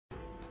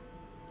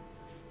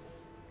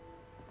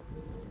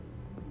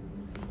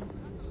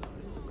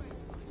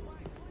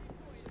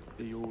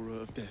The aura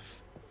of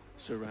death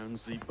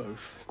surrounds thee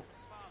both.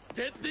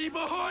 Get thee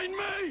behind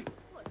me!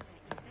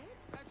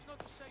 That's not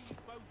to say you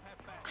both have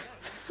bad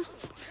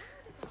legs.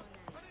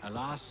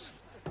 Alas,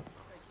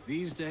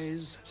 these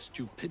days,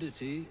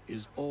 stupidity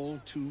is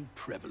all too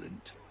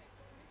prevalent.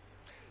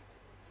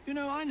 You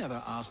know, I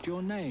never asked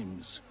your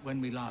names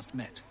when we last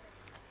met.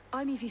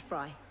 I'm Evie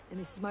Frye, and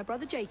this is my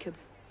brother Jacob.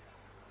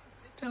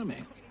 Tell me,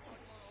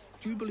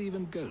 do you believe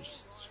in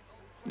ghosts?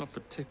 Not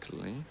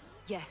particularly.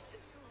 Yes.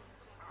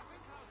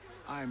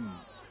 I'm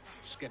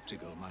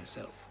skeptical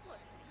myself.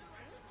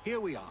 Here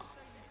we are,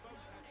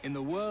 in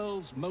the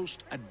world's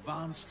most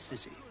advanced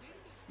city,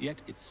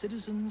 yet its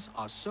citizens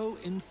are so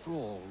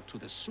enthralled to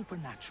the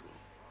supernatural,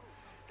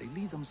 they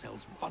leave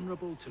themselves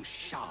vulnerable to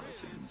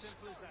charlatans.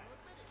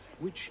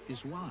 Which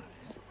is why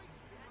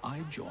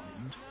I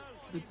joined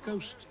the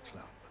Ghost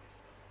Club.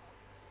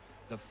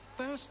 The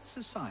first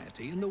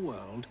society in the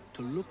world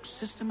to look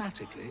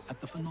systematically at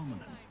the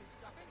phenomenon.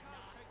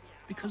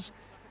 Because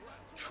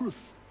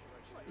truth,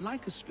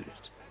 like a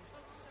spirit,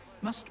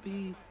 must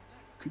be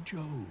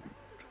cajoled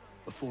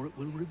before it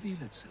will reveal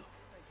itself.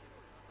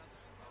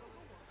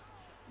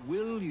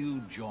 Will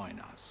you join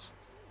us?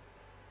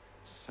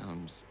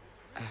 Sounds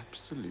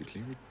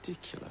absolutely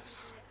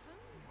ridiculous.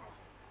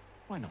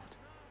 Why not?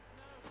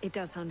 It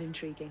does sound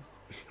intriguing.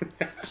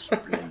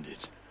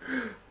 Splendid.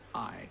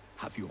 I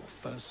have your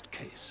first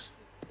case.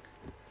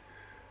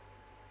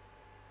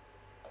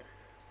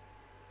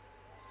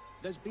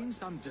 There's been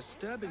some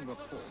disturbing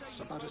reports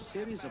about a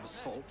series of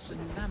assaults in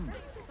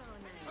Lambeth.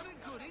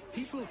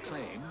 People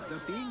claim they're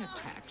being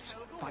attacked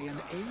by an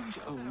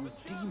age-old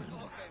demon,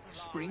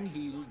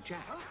 Spring-Heeled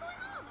Jack.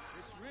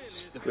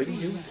 The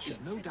fiend is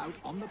no doubt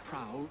on the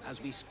prowl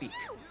as we speak.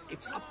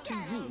 It's up to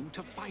you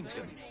to find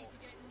him.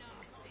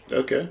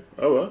 Okay,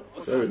 oh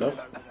well, fair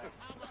enough.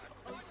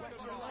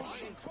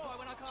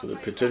 So the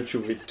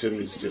potential victim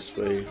is this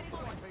way.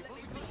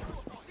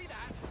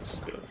 Let's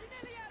go.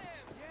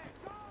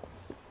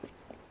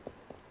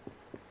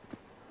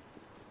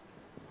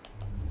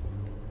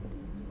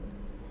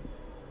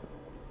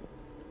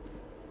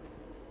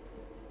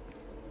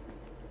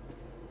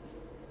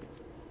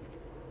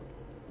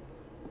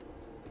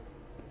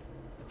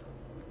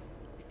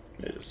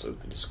 Let's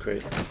open this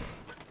crate.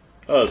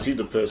 Oh, I see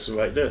the person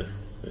right there.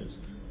 There's...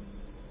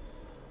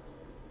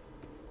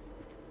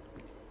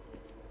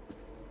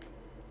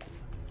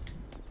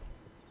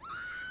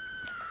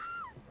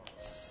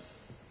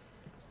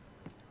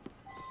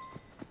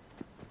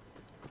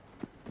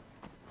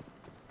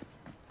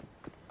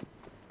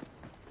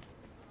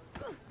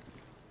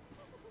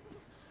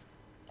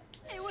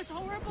 It was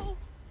horrible.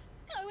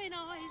 Glowing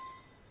eyes,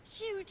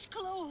 huge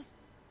claws,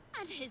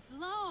 and his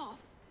laugh.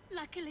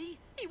 Luckily,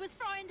 he was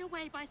frightened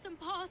away by some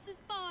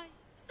passers-by.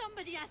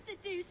 Somebody has to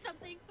do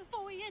something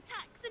before he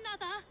attacks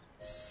another.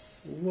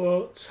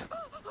 What?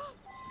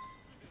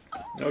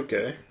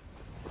 Okay.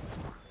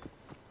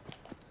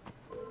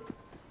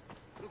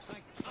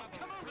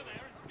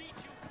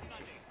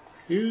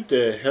 Who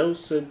the hell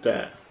said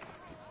that?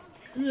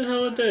 Who the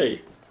hell are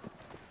they?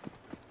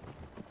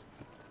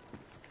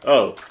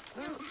 Oh.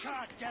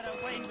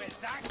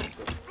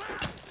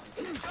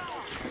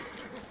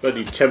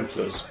 Bloody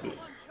Templars.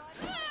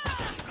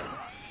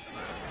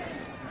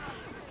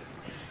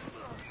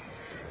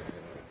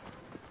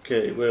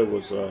 Okay, where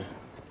was I?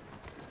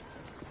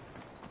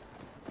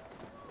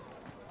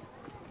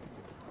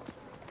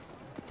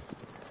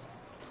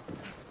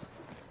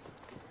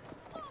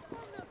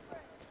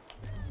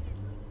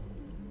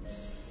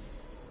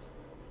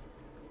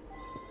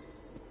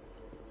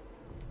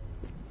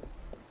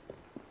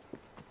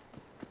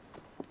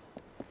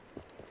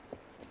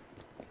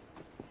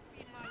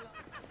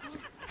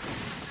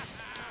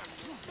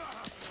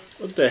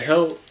 What the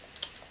hell?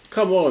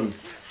 Come on.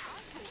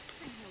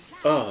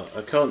 Ah,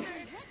 I can't.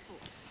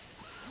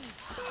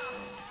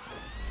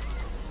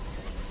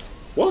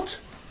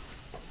 What?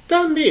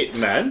 Damn it,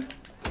 man.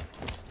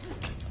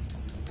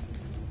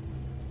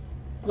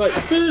 Like,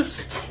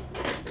 first,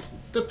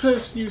 the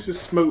person used a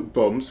smoke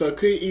bomb, so I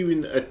couldn't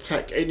even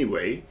attack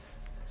anyway.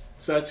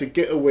 So I had to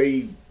get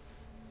away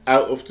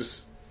out of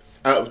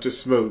the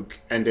smoke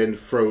and then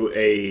throw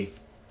a...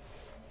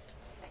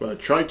 Well, I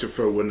tried to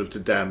throw one of the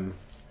damn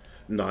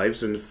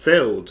knives and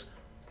failed.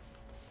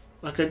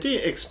 Like, I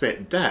didn't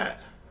expect that.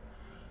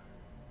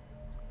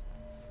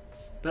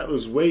 That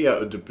was way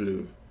out of the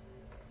blue.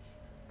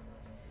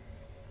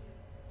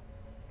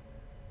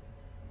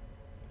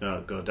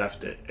 Oh god, I have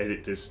to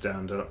edit this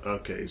down.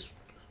 Okay,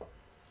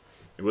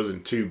 it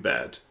wasn't too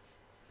bad.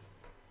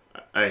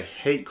 I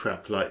hate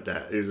crap like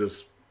that. It's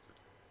just...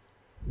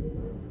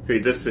 Okay,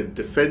 that's it.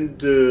 Defend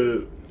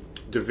the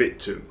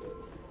victim.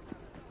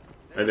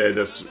 And then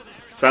I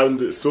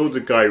saw the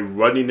guy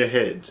running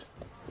ahead.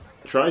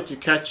 Tried to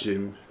catch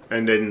him,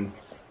 and then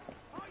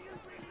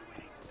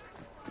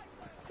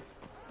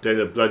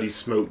a bloody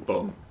smoke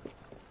bomb.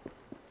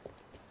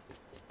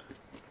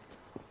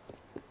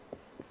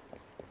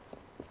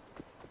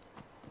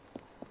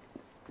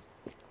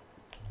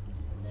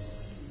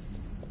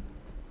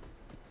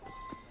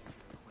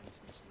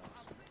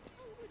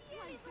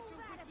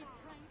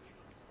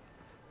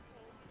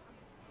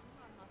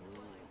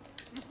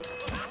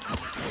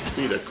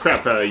 the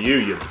crap out of you,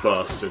 you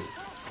bastard.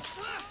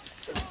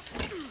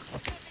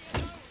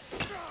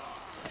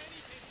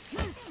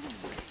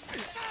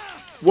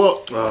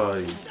 What?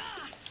 Oh,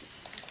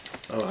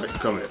 alright,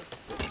 come here.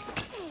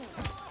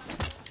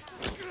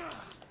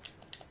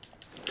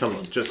 Come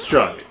on, just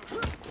try it.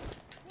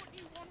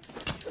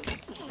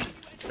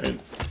 And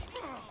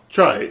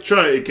try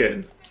it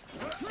again.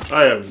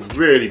 I am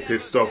really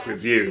pissed off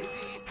with you.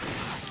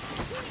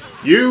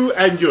 You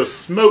and your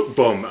smoke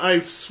bomb,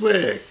 I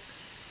swear.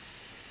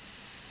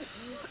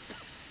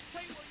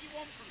 Say what you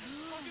want from me.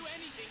 I'll do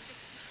anything.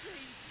 Just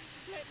please,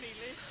 let me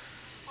live.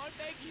 I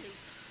beg you.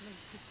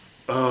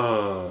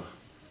 Ah.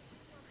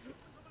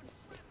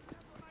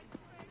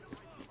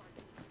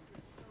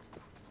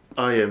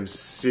 I am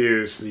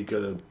seriously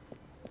gonna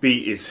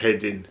beat his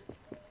head in.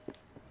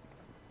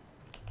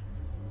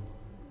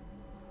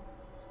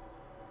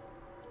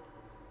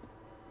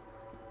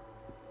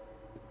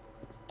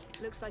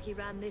 Looks like he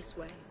ran this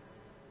way.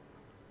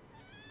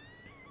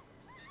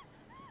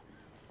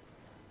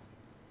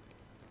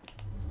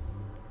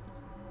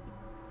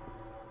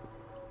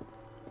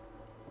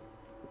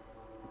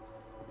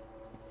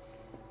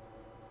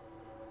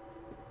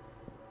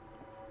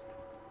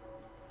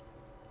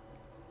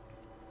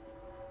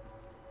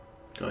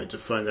 Trying to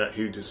find out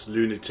who this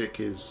lunatic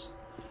is.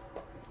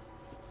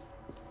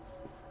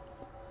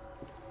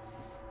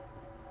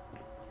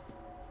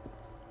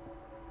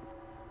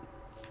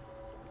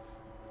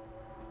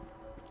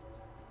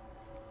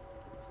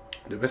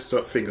 The messed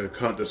up thing, I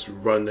can't just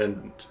run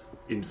and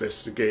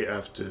investigate. I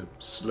have to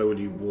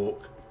slowly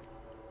walk.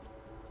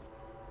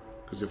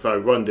 Because if I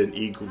run, then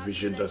Eagle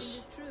Vision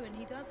does. True, and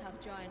he does have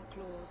giant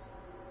claws.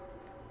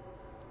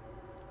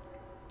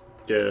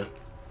 Yeah.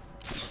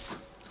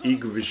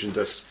 Eagle Vision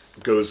just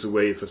goes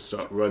away if I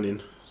start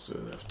running. So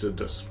I have to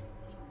just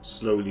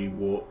slowly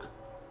walk.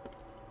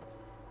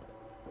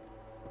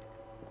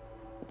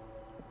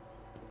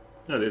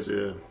 Now there's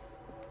a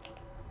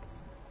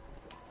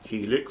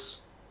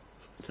helix.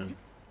 Okay.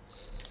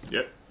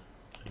 Yep.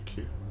 Thank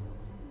you.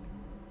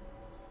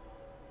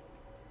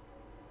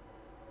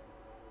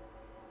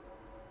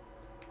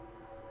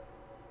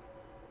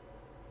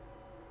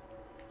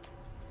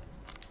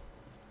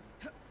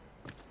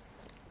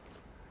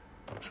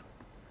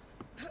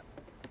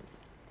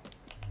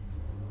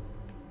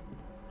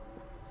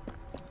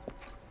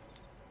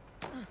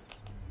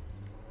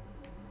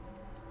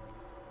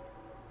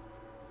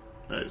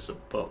 There's a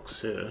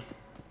box here.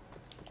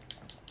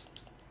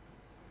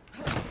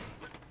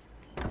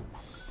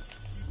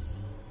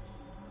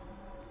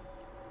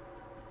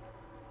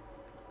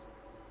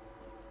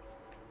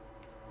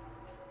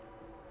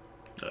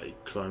 I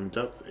climbed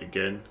up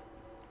again.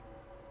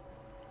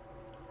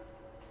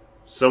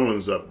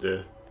 Someone's up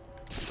there.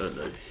 Don't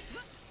know.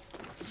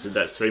 Is it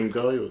that same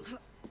guy or?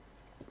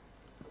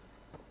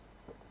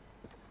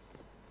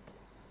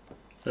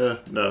 No.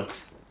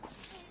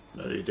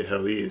 No, who the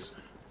hell he is.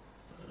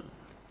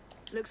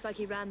 Looks like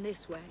he ran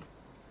this way.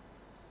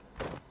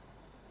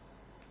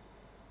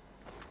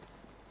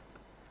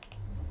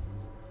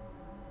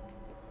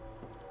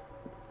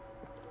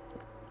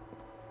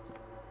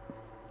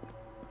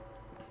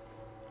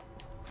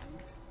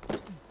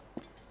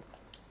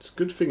 It's a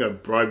good thing I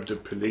bribed the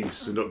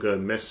police. They're not going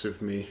to mess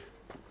with me.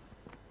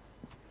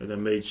 And I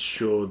made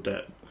sure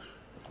that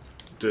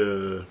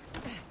the...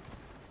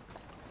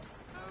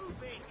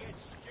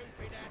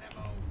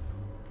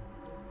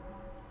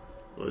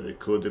 what do they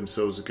call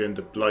themselves again?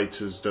 The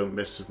Blighters don't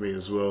mess with me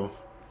as well.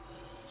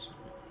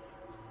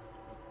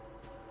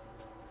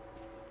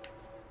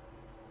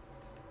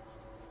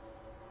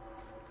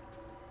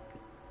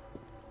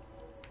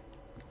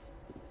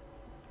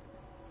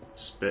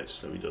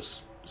 Spets, let me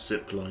just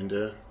zip line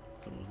there.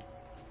 Come on.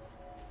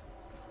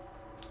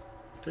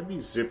 Let me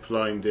zip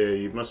line there,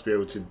 you must be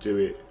able to do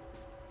it.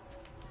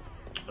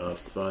 Oh,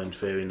 fine,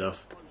 fair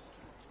enough.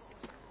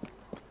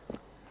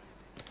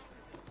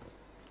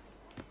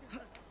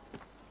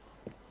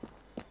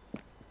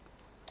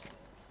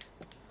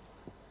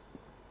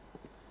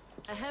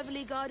 A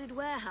heavily guarded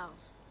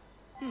warehouse.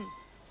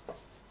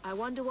 I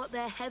wonder what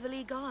they're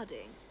heavily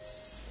guarding.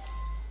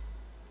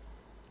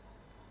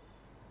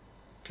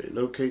 Okay,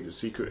 locate the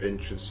secret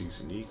entrance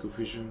using Eagle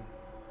Vision.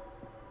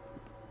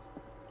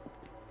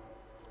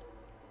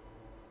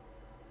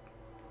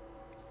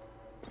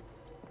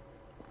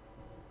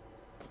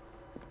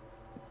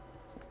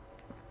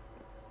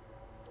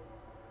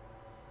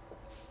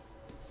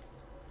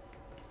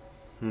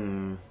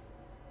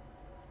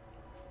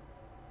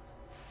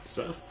 Is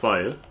that a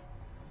fire?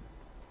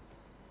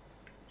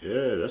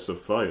 Yeah, that's a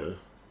fire.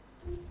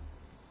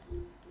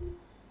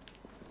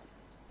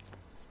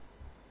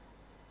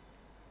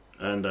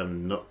 And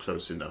I'm not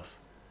close enough.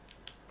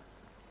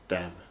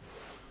 Damn.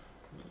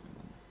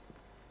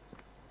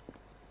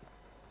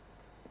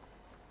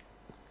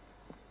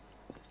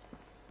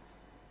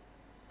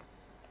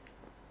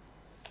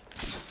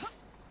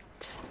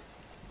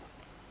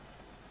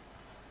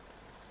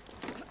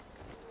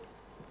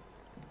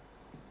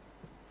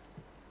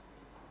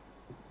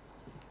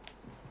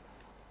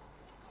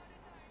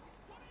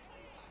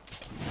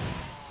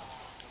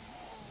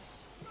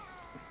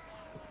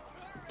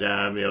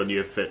 Damn, it only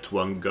affects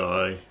one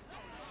guy.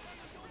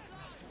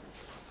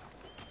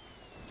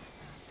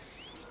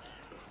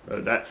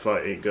 That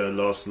fight ain't gonna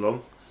last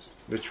long.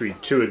 Literally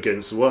 2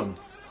 against 1.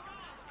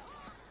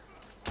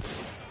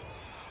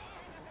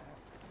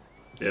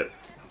 Yep.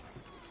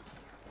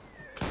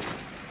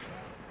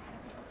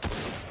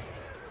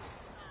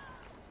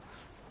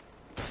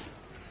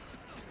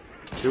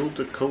 Killed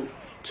the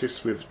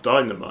cultist with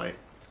dynamite.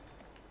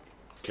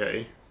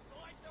 Okay.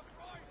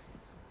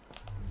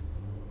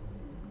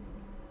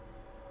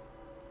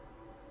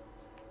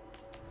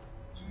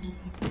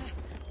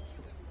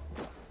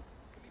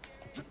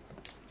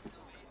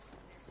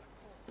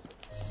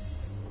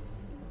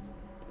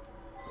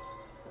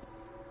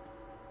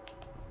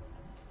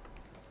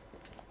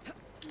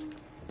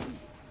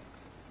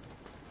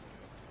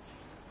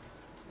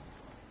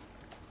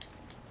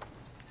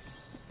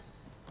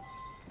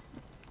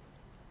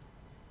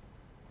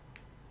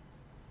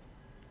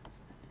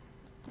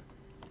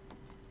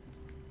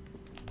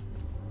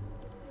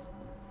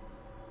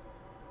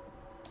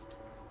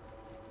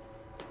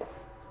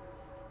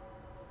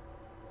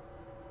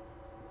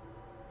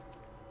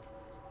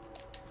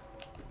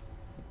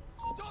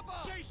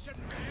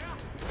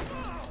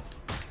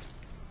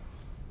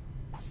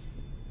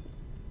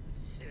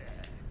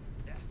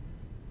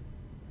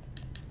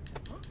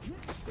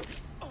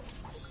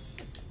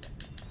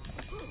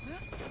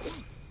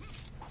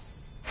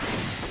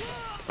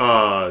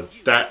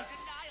 That.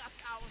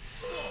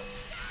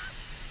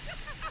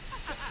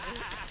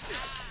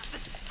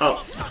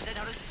 Oh,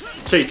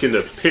 taking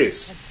the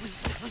piss.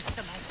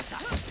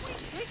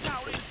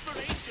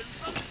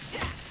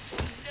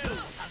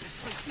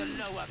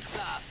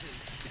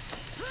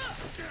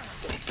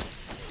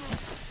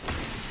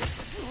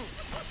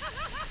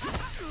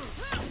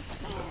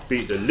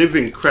 Beat the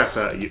living crap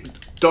out of you.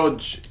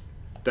 Dodge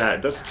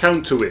that. That's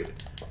counter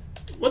it.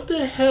 What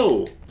the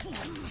hell?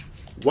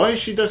 Why is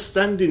she just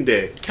standing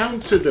there?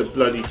 Counter the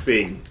bloody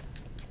thing.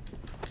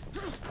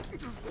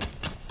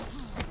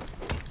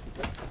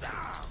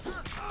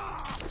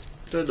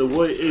 Don't know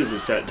what it is.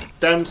 It's that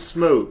damn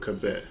smoke, I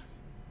bet.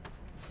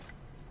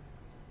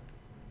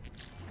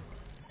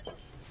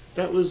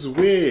 That was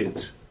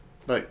weird.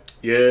 Like,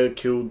 yeah,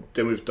 killed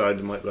them with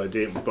dynamite, but I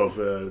didn't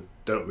bother.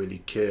 Don't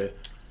really care.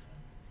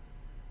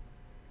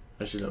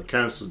 Actually, no,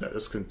 cancel that.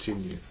 Let's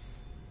continue.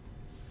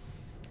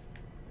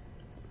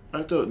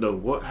 I don't know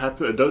what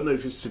happened. I don't know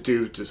if it's to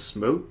do with the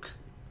smoke,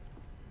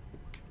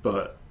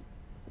 but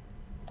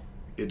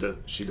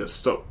she just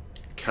stopped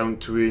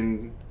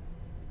countering.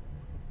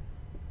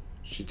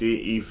 She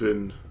didn't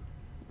even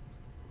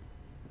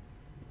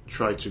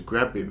try to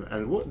grab him.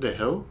 And what the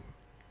hell?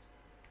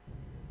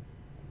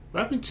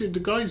 What happened to the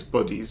guy's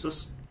body? He's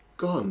just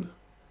gone.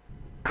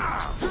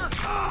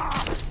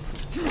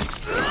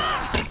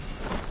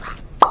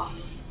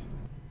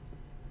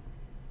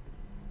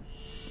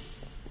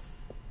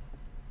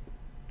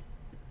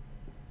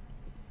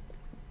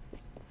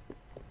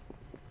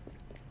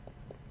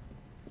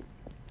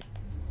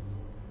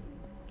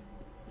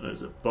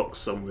 There's a box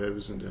somewhere,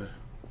 isn't there?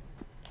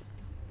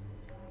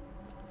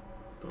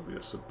 Probably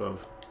that's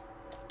above.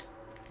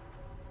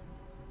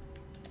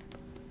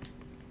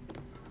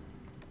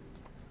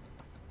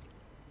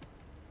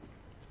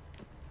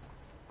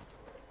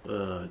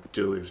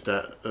 Deal with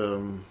that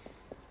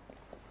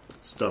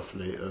stuff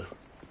later.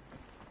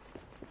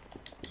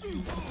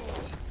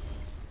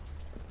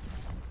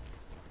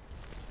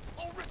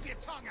 I'll rip your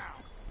tongue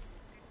out.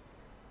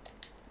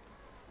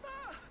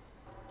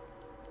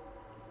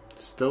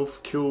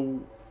 Stealth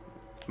kill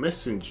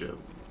messenger.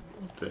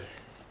 What the?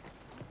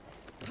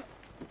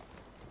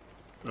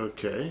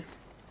 Okay.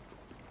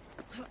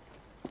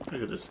 I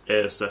could just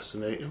air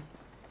assassinate him.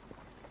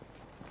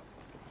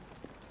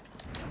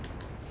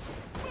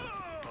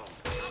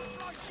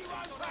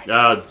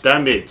 Ah,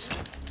 damn it!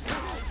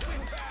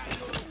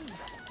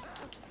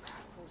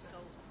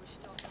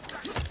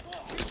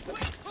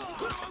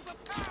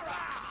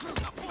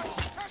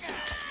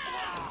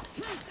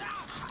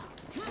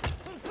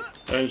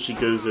 And she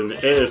goes and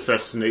air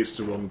assassinates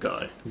the wrong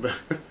guy.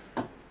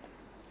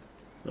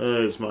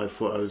 It's my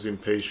fault, I was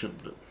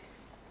impatient. But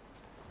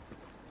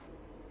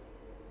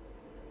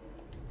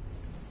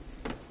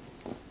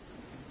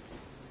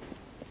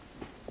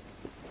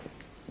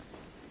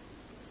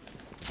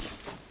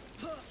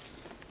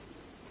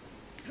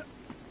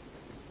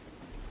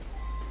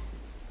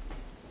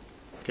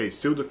okay,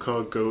 steal the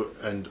cargo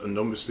and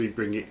anonymously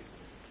bring it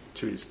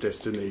to its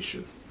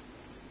destination.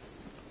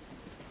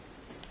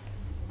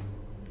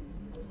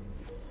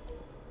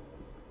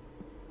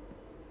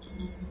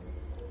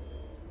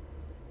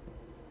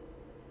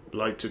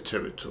 Blighted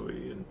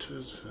territory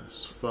entered.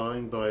 That's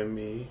fine by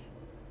me.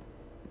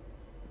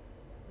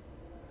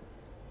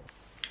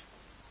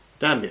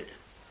 Damn it.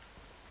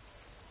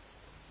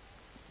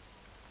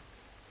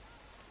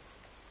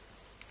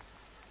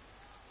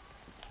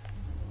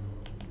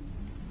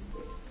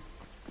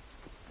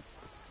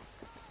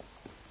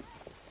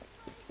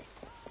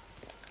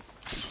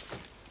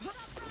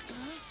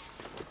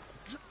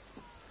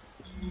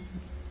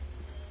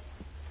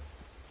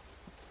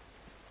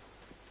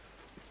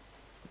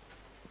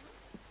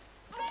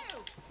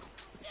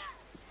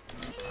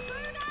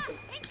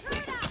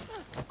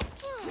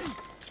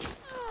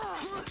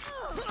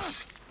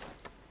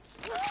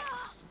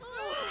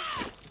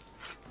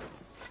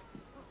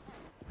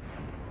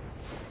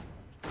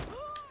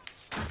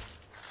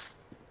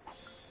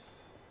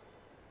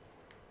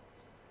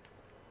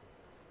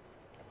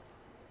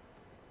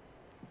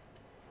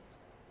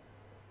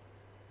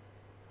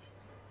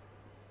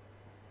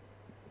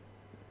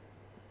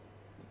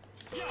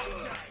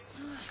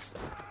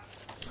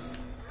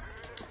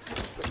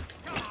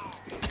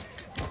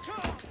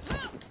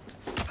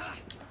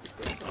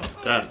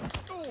 Damn.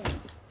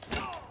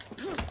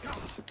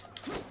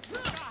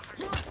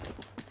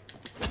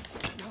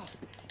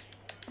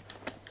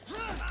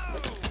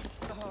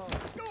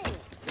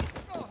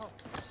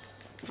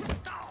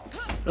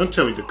 Don't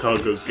tell me the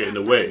cargo's getting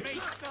away.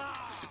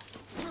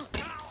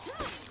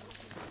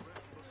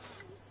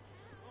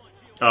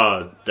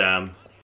 Ah, damn.